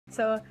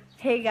So,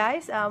 hey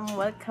guys,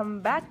 welcome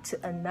back to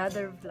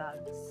another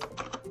vlog.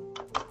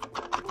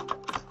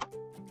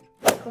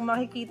 Kung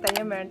makikita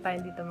nyo, meron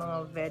tayong dito mga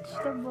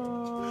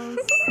vegetables.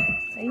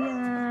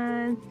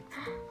 Ayan.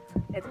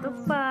 Ito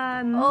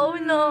pa. Oh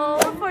no!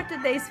 So for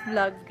today's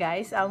vlog,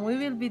 guys, we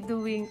will be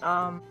doing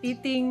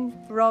eating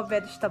raw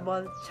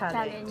vegetable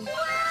challenge.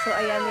 So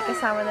ayan, may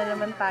kasama na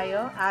naman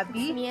tayo,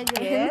 Abby. Me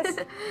again.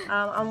 Yes.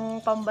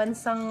 Ang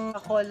pambansang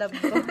collab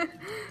ko.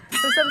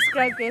 So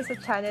subscribe kayo sa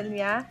channel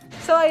niya.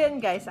 So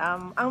ayan guys,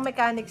 ang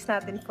mechanics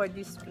natin for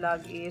this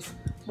vlog is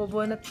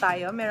bubunot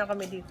tayo. Meron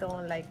kami dito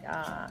like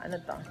ano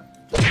to?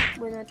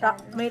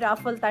 May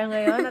raffle tayo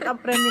ngayon at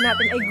ang premyo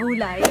natin ay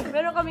gulay.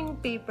 Meron kaming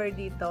paper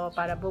dito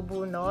para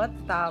bubunot.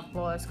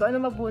 Tapos, kung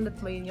ano mabunot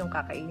mo, yun yung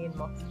kakainin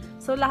mo.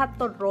 So, lahat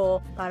to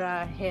raw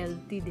para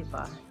healthy, di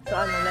ba? So,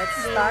 ano, let's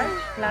start.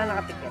 Wala na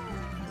nakatikit.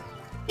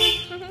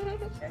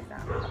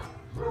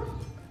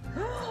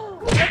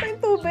 Ito yung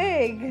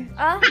tubig.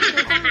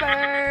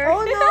 Cucumber.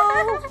 Oh no!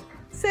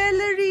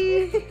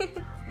 Celery!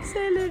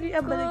 Celery.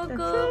 Balik na.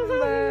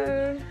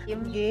 Cucumber.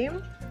 Game?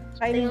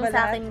 Ito Kainin yung ba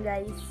sa lahat? akin,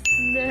 guys.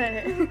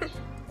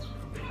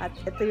 At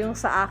ito yung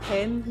sa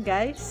akin,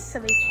 guys.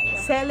 Sabay tayo.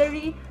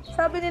 Celery.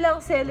 Sabi nila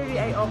ang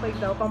celery ay okay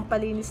daw,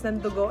 pampalinis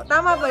ng dugo.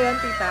 Tama ba yan,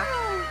 tita?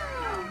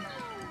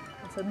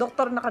 So,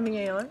 doktor na kami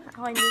ngayon.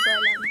 Ako hindi ko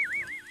alam.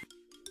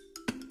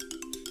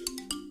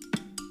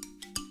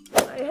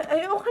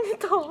 Ayoko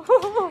nito.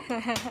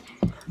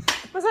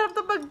 Masarap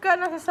to pagka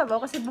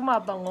nasasabaw kasi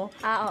bumabango.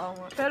 Oo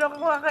nga. Pero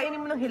kung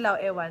kakainin mo ng hilaw,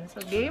 ewan. So,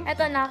 game?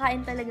 Ito,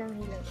 nakakain talagang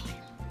hilaw.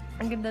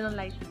 Ang ganda ng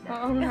light na.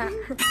 Oo nga.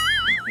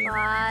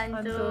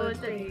 1, 2,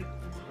 3.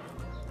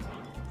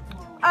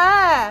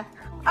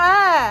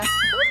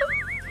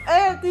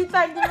 Tita,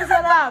 hindi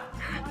masarap.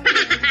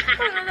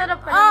 Masarap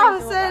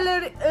pala.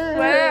 Celery.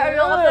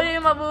 Ayoko tuloy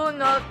yung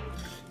mabunot.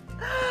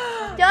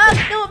 Chug,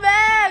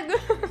 tubig!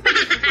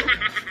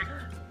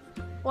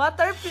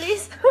 Water,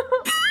 please.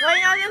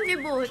 Ngayon natin si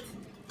Boots.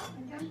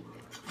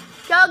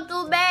 Chug,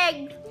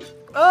 tubig!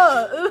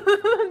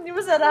 Hindi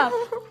masarap.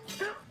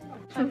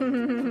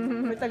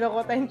 May taga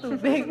ko tayong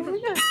tubig.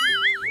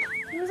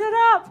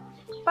 Masarap.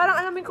 Parang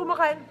alam mo yung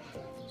kumakain.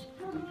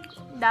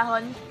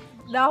 Dahon.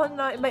 Dahon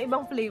na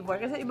iba-ibang flavor.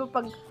 Kasi iba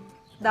pag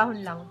dahon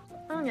lang.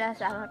 Ang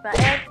lasa nga pa.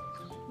 Eh,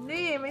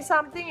 Hindi, may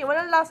something.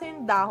 Walang lasa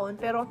yung dahon,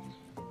 pero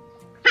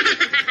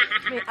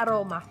may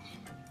aroma.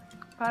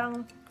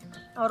 Parang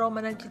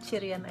aroma ng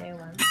chichirya na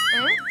ewan.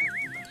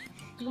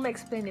 Hindi ko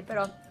ma-explain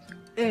pero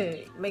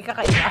may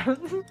kakaiba.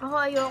 ako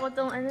ayoko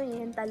tong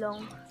yung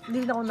talong.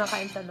 Hindi na ako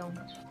nakain talong.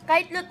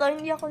 Kahit luto,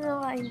 hindi ako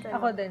nakain talong.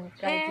 Ako din,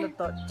 kahit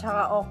luto.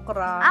 Tsaka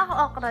okra. Ako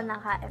okra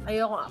nakain.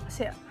 Ayoko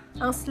kasi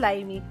ang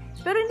slimy.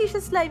 Pero hindi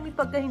siya slimy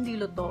pagka hindi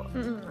luto.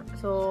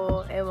 So,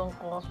 ewan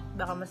ko.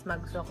 Baka mas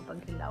magusto ako pag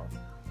hilaw.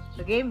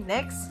 So, game,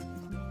 next.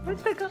 Ba't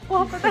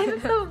nagkakuha pa tayo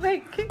ng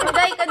tubig?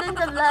 Magay ka dun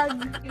sa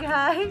vlog.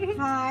 Hi!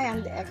 Hi,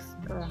 I'm the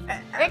extra.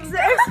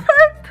 Expert!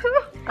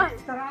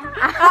 Extra?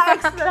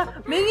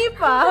 Extra! Mingi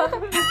pa!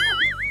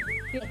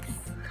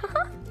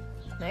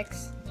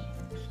 Next.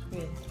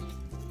 Wait.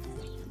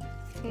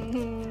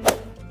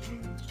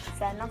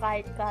 Sana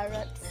kahit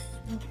carrots.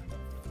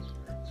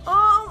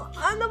 Oh,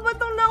 ano ba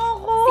itong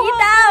nakukuha?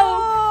 Sitaw!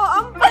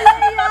 Ang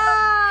palaya!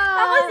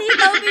 Ako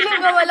sitaw, feeling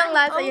ko walang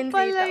lasa Ang yung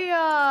sitaw.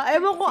 palaya.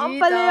 Ewan ko, ang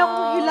Sitaw. palaya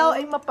kung hilaw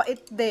ay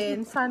mapait din.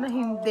 Sana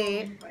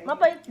hindi.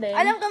 Mapait din?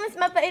 Alam ko mas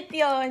mapait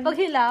yun. Pag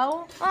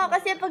hilaw? Oo,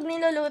 kasi pag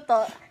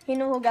niluluto,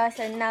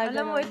 hinuhugasan na.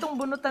 Alam mo, ganun. itong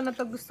bunutan na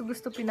to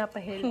gusto-gusto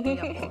pinapahealthy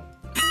ako.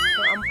 So,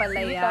 ang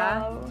palaya.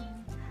 Sitaw.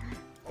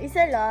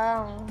 Isa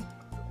lang.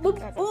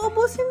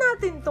 Uubusin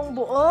natin itong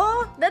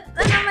buo.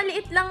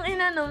 Maliit lang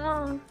inano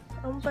mo.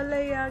 Ang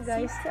palaya,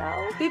 guys.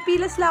 Sitaw.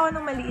 Pipilas lang ako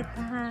ng maliit,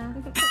 ha?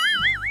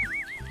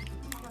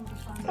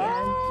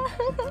 Ayan.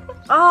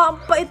 Ang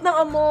pait ng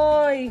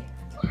amoy.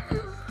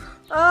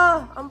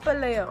 Ang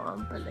palaya.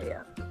 Ang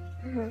palaya.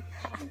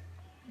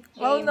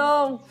 Oh,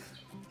 no.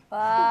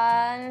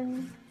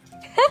 1,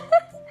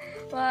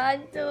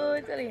 2,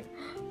 3.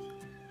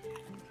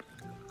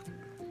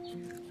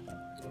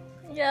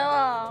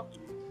 Yuck.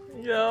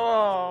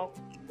 Yuck.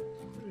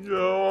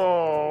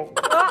 Yuck.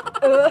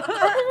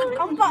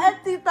 Ang pait,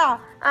 tita.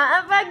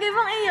 Pwede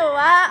mong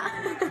iuwa.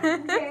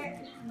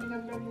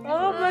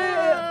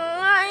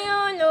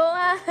 Ayun,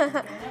 luwa.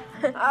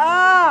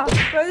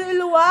 Pwede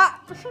iluwa.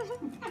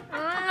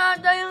 Ano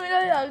tayong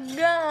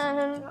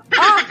ilalagyan?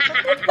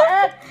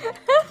 Pait.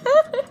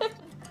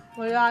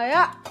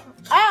 Malaya.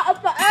 Ang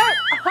pait.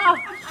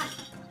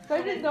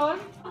 Pwede doon?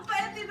 Ang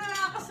pait, tita,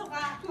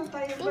 nakakasuka.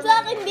 Yung sa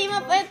akin, di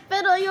mapait,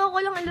 pero ayoko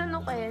lang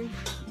ilunukin.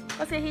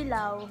 Kasi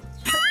hilaw.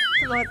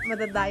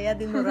 Madadaya,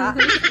 dinura.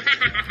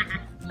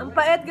 Ang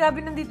pait,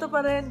 grabe nandito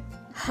pa rin.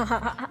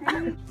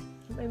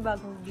 May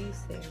bagong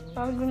gising.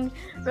 Bagong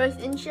rise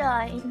and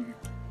shine.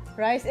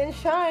 Rise and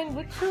shine,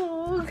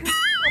 butchug.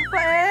 Ang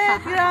pait,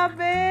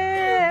 grabe.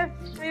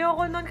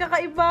 Ayoko nun,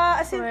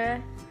 kakaiba. As in,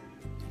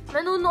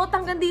 nanunuot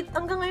hanggang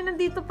ngayon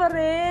nandito pa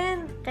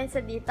rin. Kaysa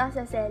dito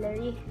sa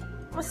celery.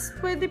 Mas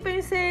pwede pa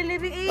yung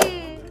celery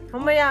eh.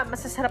 Mamaya,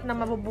 masasarap na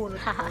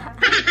mabubunot.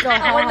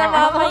 Ako na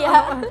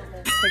mamaya.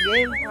 Sa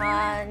game.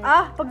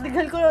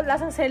 Pagdigal ko,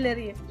 lasang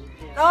celery.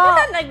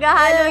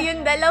 Naghahalo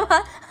yung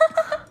dalawa.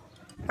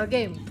 O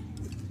game.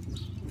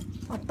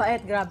 Ang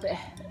pait, grabe.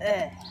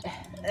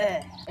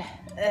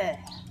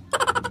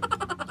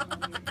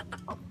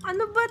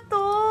 Ano ba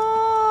to?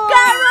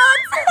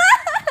 Carrots!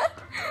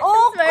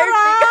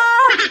 Okra!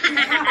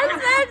 Ang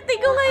swerte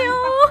ko kayo.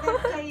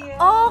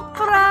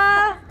 Okra!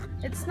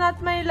 It's not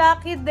my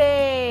lucky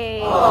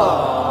day.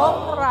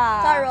 Okra.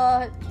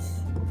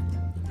 Carrots.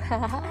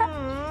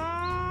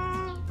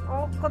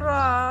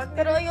 Okra.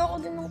 Pero ayoko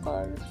din ng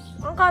carrots.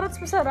 Ang carrots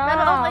masarap.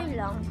 Pero okay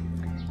lang.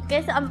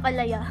 Kaysa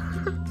ampalaya.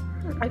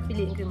 Ay,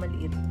 piliin ko yung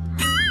maliit.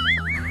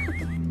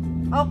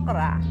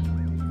 Okra.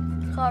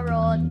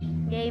 Carrot.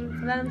 Game.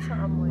 Wala naman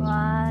siyang amoy.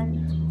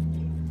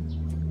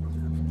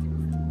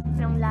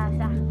 1. Anong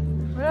lasa?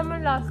 Wala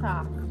naman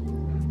lasa.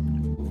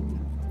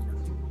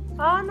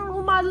 Nung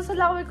humalo sa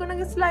laway ko,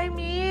 naging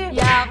slimy.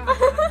 Yak!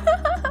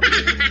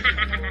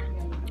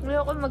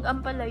 Ayoko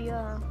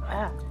mag-ampalaya.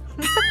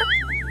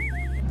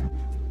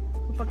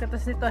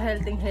 Pagkatas nito,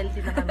 healthy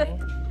na kami.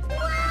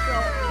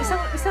 So,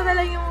 isa na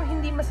lang yung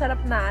hindi masarap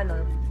na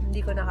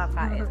hindi ko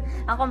nakakain.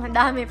 Ako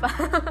madami pa.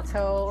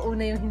 So,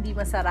 una yung hindi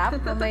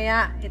masarap.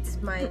 Mamaya, it's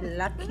my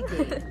lucky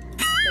day.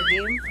 The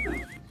game.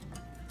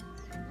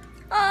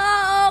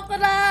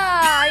 Okra!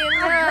 Ayun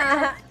na.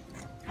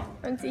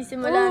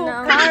 Magsisimula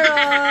na.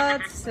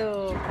 Carrots!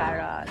 So,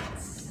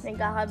 carrots.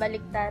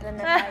 Nagkakabaliktaran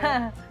na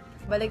tayo.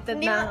 Baliktad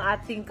Hindi na mo- ang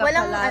ating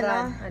walang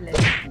kapalaran. Alin?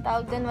 Ang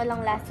tawag doon,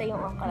 walang lasa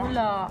yung okra.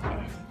 Wala.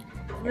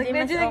 Hindi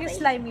Medyo mas naging okay.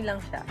 slimy lang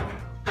siya.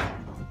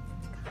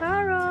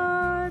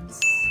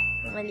 Carrots!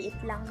 Maliit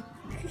lang.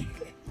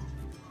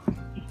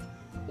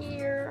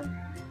 Here.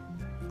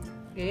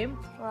 Game?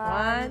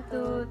 1, 1,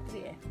 2,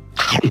 3.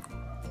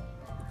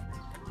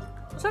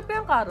 Masarap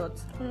yung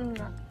carrots.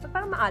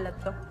 Parang maalat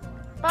to.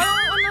 Parang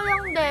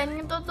lang din,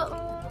 yung totoo,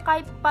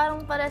 kahit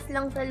parang pares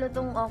lang sa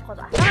lutong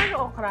okra.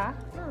 Parang okra?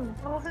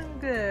 Oh, Hmm.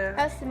 hindi.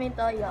 Tapos may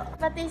toyo.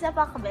 Pati sa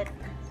pakbet.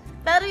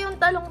 Pero yung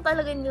talong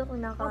talaga hindi ko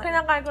Ang nakain.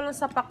 kinakain ko lang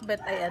sa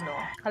pakbet ay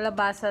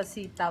kalabasa,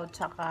 sitaw,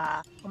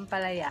 tsaka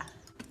ampalaya.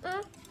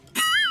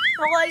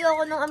 Ako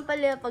ayoko ng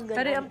ampalaya pag ganun.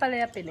 Pero yung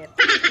ampalaya pilit.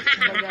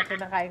 Kumbaga,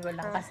 kinakain ko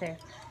lang kasi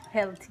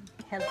healthy.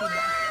 Healthy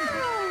ba?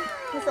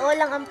 Gusto ko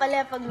lang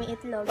ampalaya pag may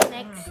itlog.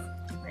 Next.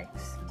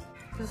 Next.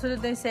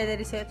 Susunod na yung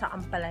celery sa'yo tsaka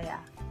ampalaya.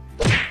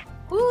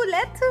 Ooh,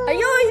 lettuce!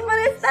 Ayun!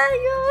 Pares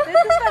tayo!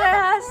 Lettuce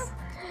parehas!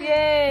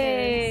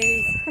 Yay!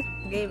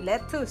 Game,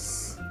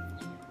 lettuce.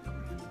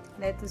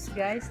 Lettuce,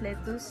 guys.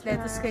 Lettuce.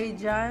 Lettuce kayo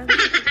dyan.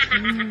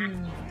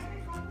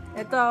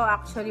 Ito,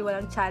 actually,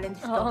 walang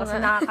challenge to. Oo Kasi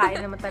nga. nakakain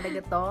naman talaga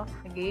to.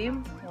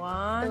 Game.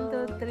 1,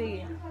 2,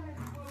 3.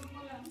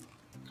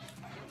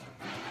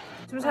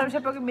 Sumasarap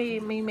siya pag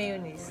may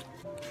mayonnaise.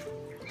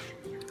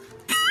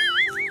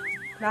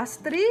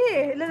 Last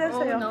 3. Ilan na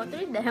sa'yo? Oh no,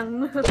 3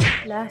 them.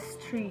 Last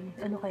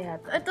 3. Ano kaya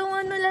to?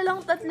 Itong lang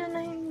tatlo na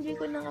hindi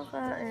ko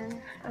nakakain.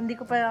 Hindi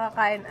ko pa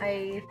nakakain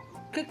ay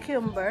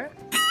cucumber,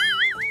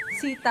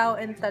 sitaw,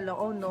 and talong.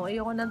 Oh no,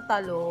 ayoko ng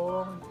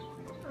talong.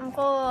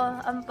 Ako,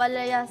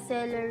 ampalaya,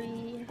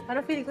 celery.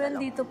 Parang feeling ko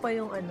nandito pa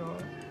yung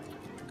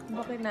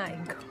ba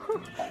kinain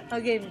ko?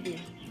 Okay, hindi.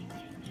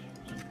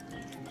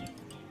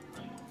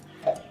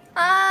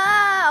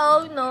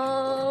 Oh no!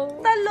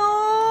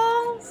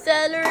 Talong!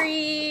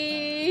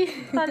 Celery!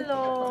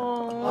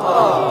 Talong!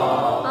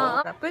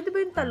 Pwede ba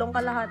yung talong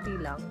kalahati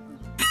lang?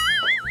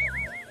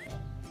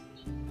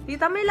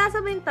 Tita, may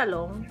lasa ba yung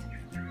talong?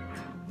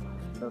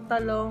 So,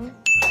 talong.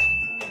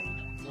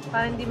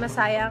 Para hindi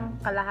masayang,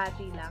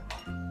 kalahati lang.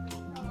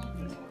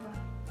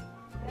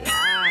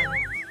 Ayan.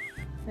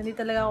 Hindi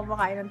talaga ako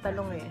makain ng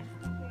talong eh.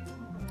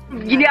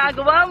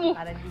 Ginagawa mo!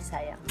 Para hindi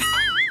sayang.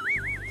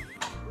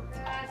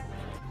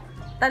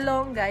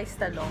 Talong, guys,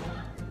 talong.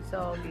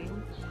 So,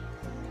 game.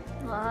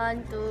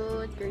 1,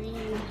 2,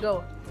 3. Go.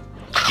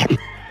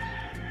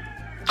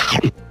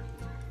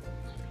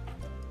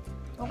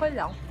 Okay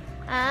lang.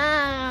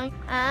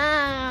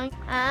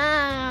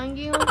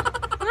 Yung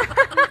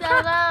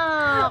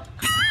sarap.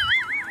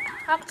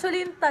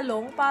 Actually, yung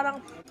talong,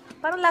 parang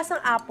lasang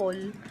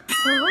apple.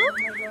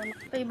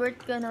 Favorite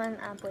ko naman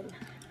apple.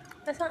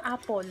 Lasang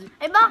apple.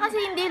 Eh baka kasi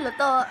hindi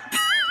luto.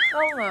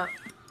 Oo nga.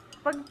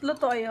 Pag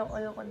luto, ayoko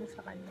na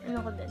sa kanya. Ano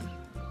ko din?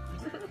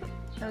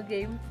 So,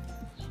 game.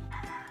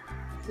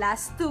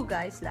 Last 2,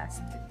 guys.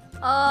 Last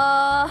 2.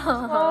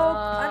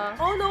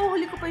 Oh, no.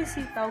 Huli ko pa yung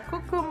sitaw.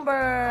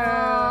 Cucumber.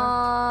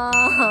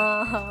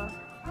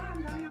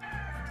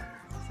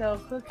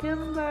 So,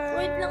 cucumber.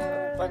 Wait lang,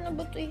 paano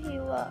ba ito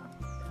ihiwa?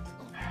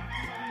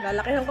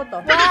 Lalakihan ko to.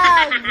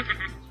 Wag!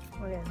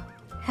 Ayan.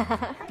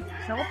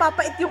 Naku,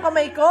 papait yung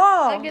kamay ko.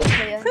 Agad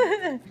ba yan?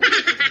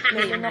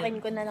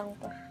 Lulunukin ko na lang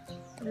to.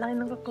 Ang laki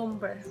ng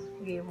cucumber.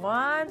 Game.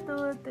 1,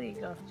 2,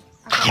 3, go.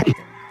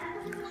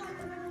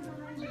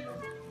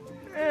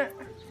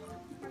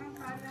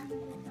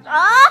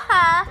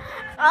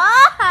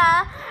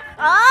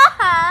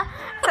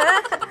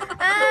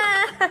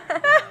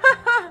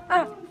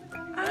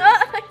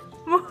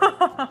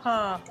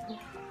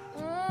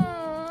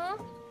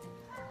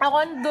 Ako,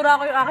 dura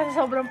ko yung akin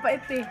sobrang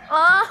pait eh.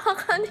 Ah,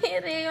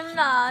 kaniri yung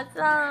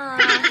lasa.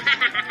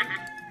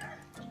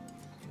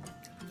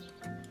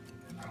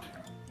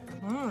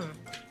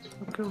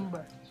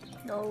 Cucumber.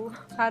 No.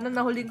 Sana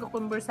nahuling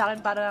cucumber sa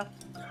akin para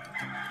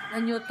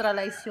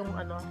na-neutralize yung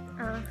ano.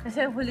 Kasi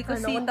ang huli ko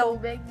Ano, sitaw.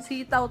 tubig?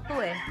 Sitaw to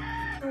eh.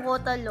 Yung ko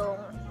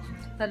talong.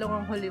 Talong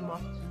ang huli mo.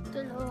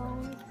 Talong.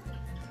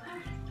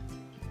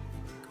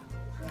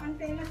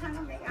 Antay na sana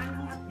may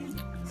anong natin.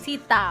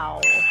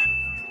 Sitaw.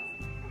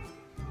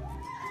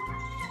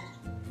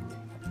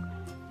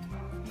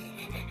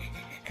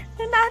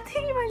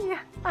 Natin man niya.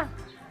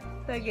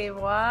 Sige,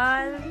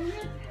 1,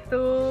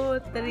 2,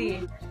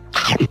 3.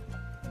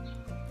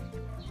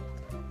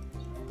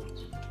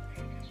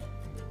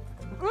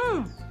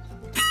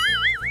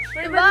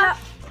 May Diba?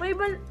 May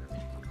ibang,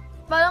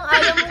 Parang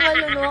ayaw mo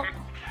malunok.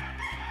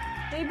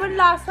 may ibang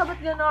lasa, ba't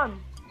ganon?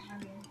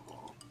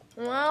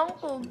 Ang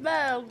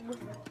tubig.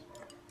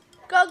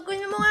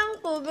 Gagawin mo nga yung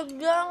tubig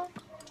lang.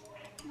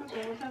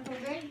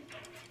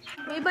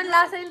 May ibang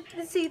lasa yung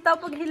sitaw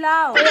pag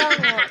hilaw. Kaya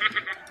nga.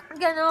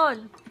 Ganon.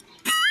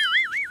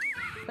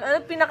 Ano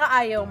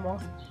pinakaayaw mo?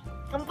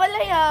 Ang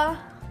palaya.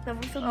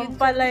 Nabusog Ang yun.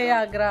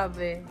 palaya,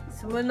 grabe.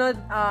 Sumunod,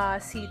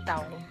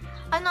 sitaw.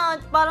 Ano,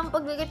 parang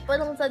pagdikit pa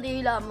lang sa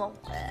dila mo.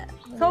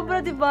 Sobra,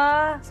 di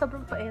ba?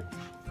 Sobrang pait.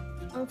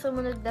 Ang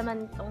sumunod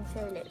naman itong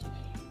celery.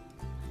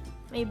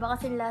 May iba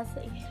kasi lasa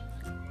eh.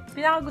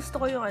 Pinaka gusto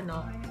ko yung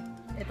ano,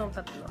 itong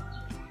tatlo.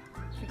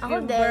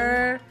 Ako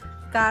Cucumber,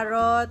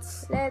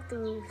 carrots,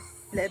 Lettuce.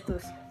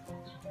 lettuce.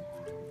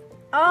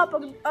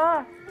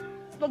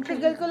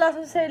 Pagtagal ko lang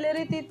sa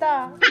celery,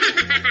 tita.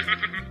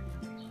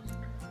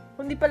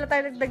 Kung di pala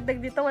tayo nagdagdag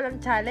dito, walang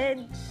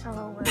challenge.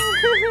 Oo nga.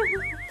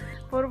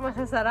 Puro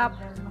masasarap.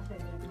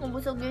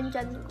 Nabusog yung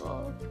tiyan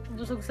ko.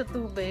 Busog sa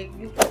tubig.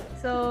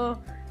 So,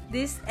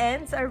 this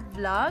ends our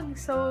vlog.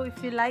 So, if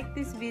you like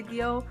this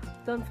video,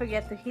 don't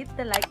forget to hit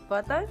the like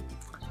button.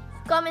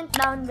 Comment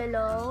down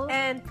below.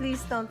 And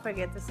please don't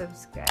forget to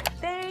subscribe.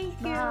 Thank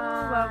you.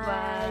 Bye.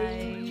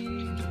 Bye-bye.